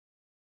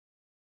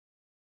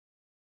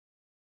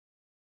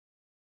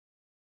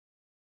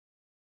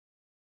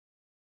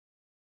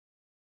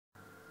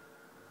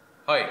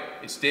Hi,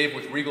 it's Dave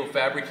with Regal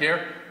Fabric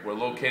here. We're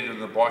located in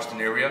the Boston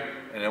area,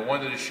 and I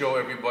wanted to show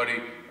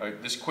everybody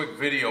this quick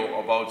video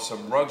about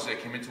some rugs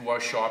that came into our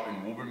shop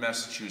in Woburn,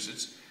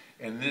 Massachusetts.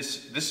 And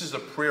this is a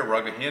prayer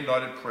rug, a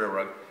hand-knotted prayer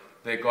rug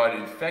that got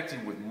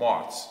infected with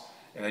moths.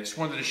 And I just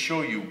wanted to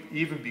show you,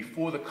 even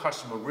before the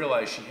customer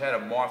realized she had a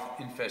moth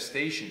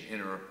infestation in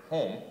her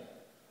home,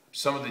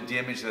 some of the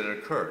damage that had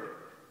occurred.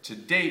 To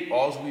date,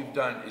 all we've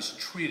done is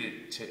treat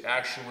it to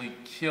actually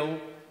kill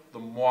the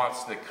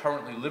moths that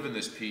currently live in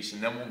this piece,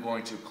 and then we're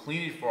going to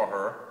clean it for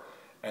her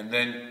and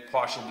then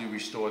possibly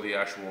restore the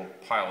actual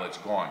pile that's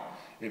gone.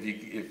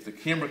 If the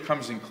camera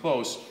comes in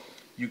close,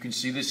 you can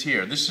see this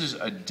here. This is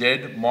a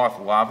dead moth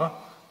larva.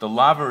 The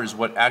larva is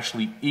what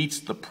actually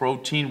eats the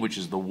protein, which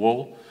is the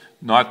wool,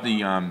 not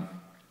the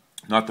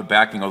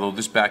backing, although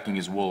this backing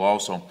is wool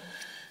also.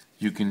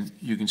 You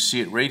can see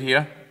it right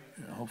here.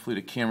 Hopefully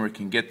the camera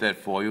can get that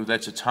for you.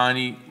 That's a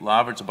tiny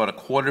larva. It's about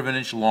 1/4 of an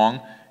inch long.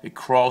 It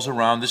crawls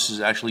around. This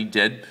is actually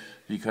dead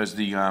because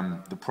the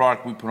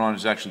product we put on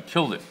has actually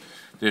killed it.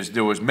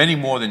 There was many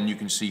more than you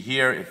can see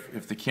here.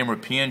 If the camera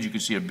pans, you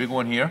can see a big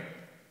one here,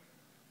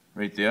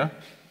 right there.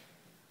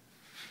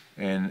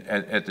 And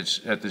at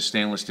the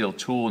stainless steel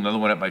tool, another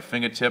one at my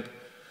fingertip.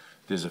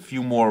 There's a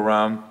few more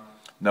around.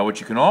 Now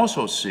what you can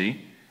also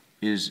see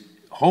is,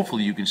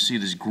 hopefully you can see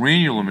this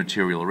granular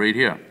material right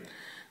here.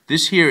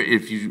 This here,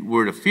 if you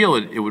were to feel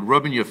it, it would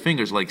rub in your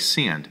fingers like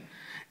sand.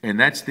 And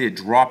that's their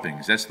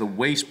droppings. That's the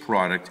waste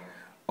product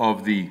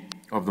of the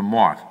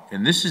moth.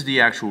 And this is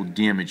the actual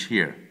damage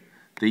here.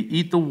 They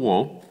eat the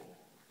wool,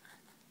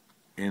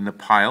 and the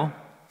pile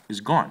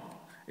is gone.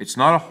 It's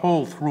not a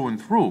hole through and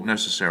through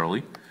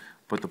necessarily,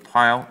 but the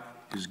pile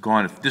is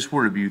gone. If this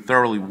were to be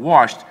thoroughly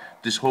washed,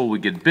 this hole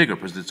would get bigger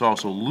because it's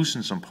also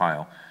loosened some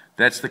pile.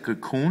 That's the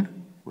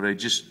cocoon, what I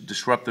just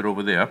disrupted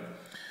over there.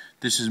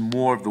 This is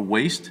more of the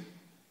waste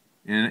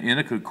in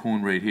a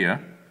cocoon right here.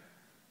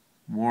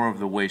 More of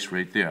the waste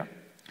right there.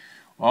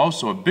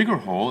 Also, a bigger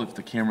hole, if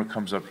the camera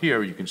comes up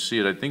here, you can see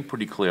it, I think,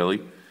 pretty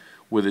clearly,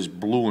 where this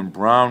blue and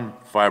brown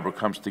fiber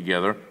comes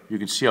together. You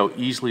can see how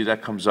easily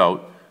that comes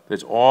out.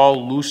 That's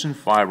all loosened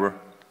fiber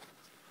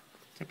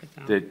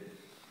that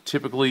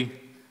typically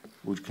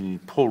we can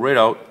pull right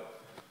out.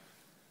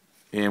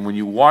 And when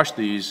you wash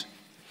these,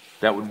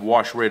 that would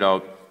wash right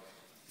out.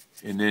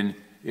 And then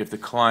if the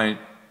client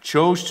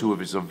chose to,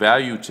 if it's of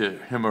value to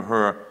him or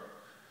her,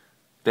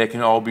 that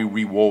can all be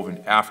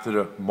rewoven after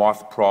the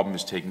moth problem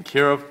is taken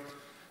care of.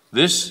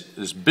 This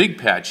big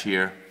patch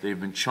here, they've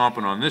been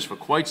chomping on this for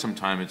quite some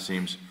time, it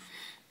seems.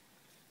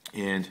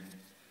 And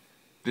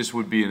this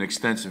would be an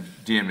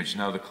extensive damage.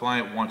 Now the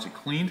client wants it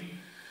cleaned,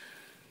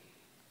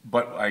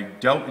 but I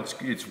doubt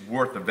it's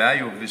worth, the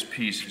value of this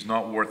piece is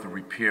not worth the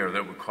repair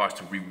that would cost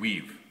to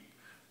reweave.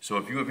 So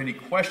if you have any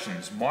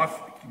questions,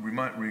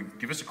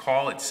 give us a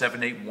call at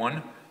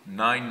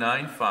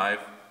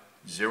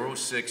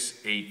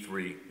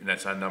 781-995-0683, and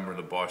that's our number in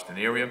the Boston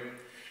area.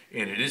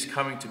 And it is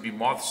coming to be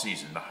moth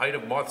season. The height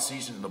of moth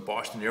season in the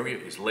Boston area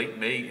is late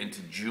May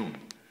into June.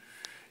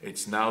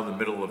 It's now the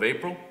middle of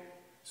April,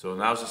 so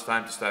now's the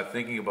time to start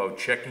thinking about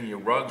checking your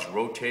rugs,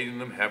 rotating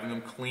them, having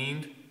them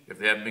cleaned if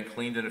they haven't been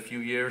cleaned in a few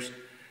years,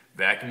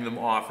 vacuuming them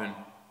often.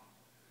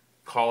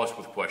 Call us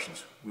with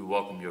questions. We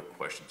welcome your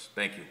questions.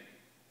 Thank you.